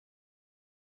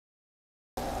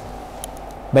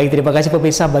Baik, terima kasih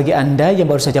pemirsa bagi Anda yang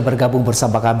baru saja bergabung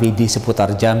bersama kami di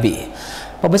seputar Jambi.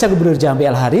 Pemirsa, Gubernur Jambi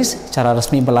Al-Haris secara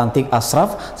resmi melantik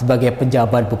Asraf sebagai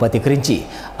penjabat Bupati Kerinci.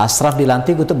 Asraf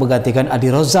dilantik untuk menggantikan Adi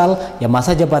Rozal yang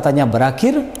masa jabatannya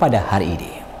berakhir pada hari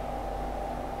ini.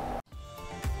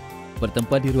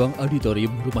 Bertempat di ruang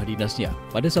auditorium rumah dinasnya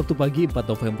pada Sabtu pagi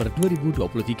 4 November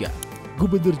 2023,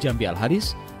 Gubernur Jambi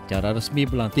Al-Haris secara resmi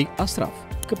melantik Asraf,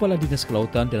 Kepala Dinas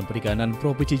Kelautan dan Perikanan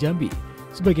Provinsi Jambi,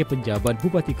 sebagai penjabat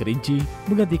Bupati Kerinci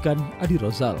menggantikan Adi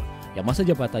Rozal yang masa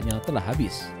jabatannya telah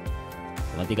habis.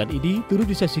 Pelantikan ini turut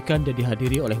disaksikan dan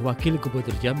dihadiri oleh Wakil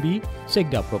Gubernur Jambi,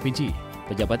 Sekda Provinsi,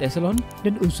 pejabat eselon,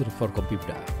 dan unsur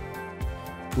Forkompimda.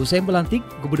 Usai melantik,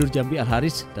 Gubernur Jambi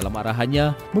Al-Haris dalam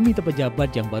arahannya meminta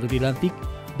pejabat yang baru dilantik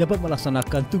dapat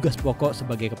melaksanakan tugas pokok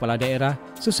sebagai kepala daerah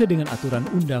sesuai dengan aturan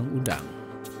undang-undang.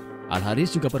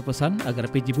 Al-Haris juga berpesan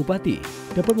agar PJ Bupati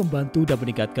dapat membantu dan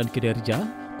meningkatkan kinerja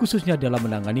khususnya dalam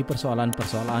menangani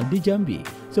persoalan-persoalan di Jambi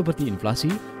seperti inflasi,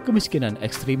 kemiskinan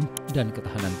ekstrim, dan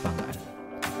ketahanan pangan.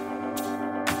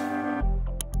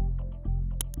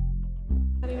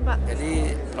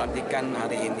 Jadi pelantikan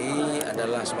hari ini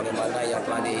adalah sebagaimana yang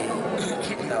telah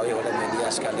diketahui oleh media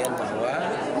sekalian bahwa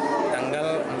tanggal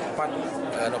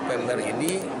 4 November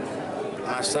ini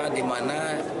masa di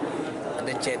mana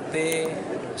DCT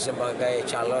sebagai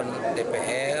calon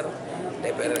DPR,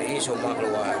 DPR RI semua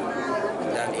keluar.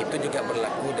 Dan itu juga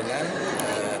berlaku dengan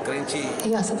Kerinci.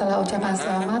 Iya, setelah ucapan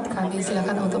selamat, kami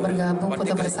silakan untuk bergabung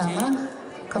foto bersama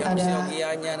kepada. Yang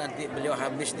usianya nanti beliau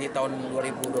habis di tahun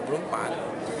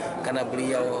 2024 karena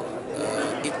beliau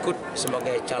ikut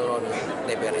sebagai calon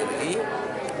DPR RI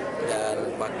dan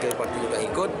wakil parti juga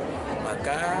ikut,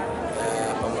 maka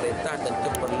pemerintah tentu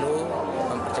perlu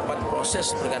mempercepat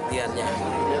proses pergantiannya,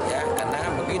 ya, karena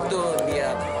begitu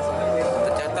dia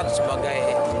tercatat sebagai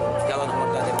calon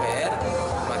anggota DPR,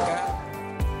 maka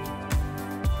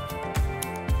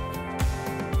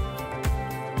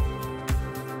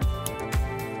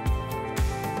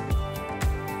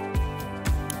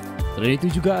Selain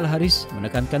itu juga Al-Haris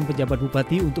menekankan pejabat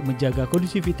bupati untuk menjaga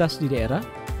kondusivitas di daerah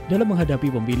dalam menghadapi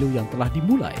pemilu yang telah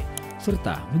dimulai,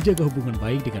 serta menjaga hubungan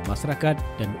baik dengan masyarakat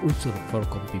dan unsur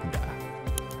Forkompimda.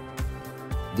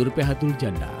 Nur Pehatul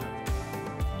Janda,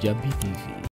 Jambi TV.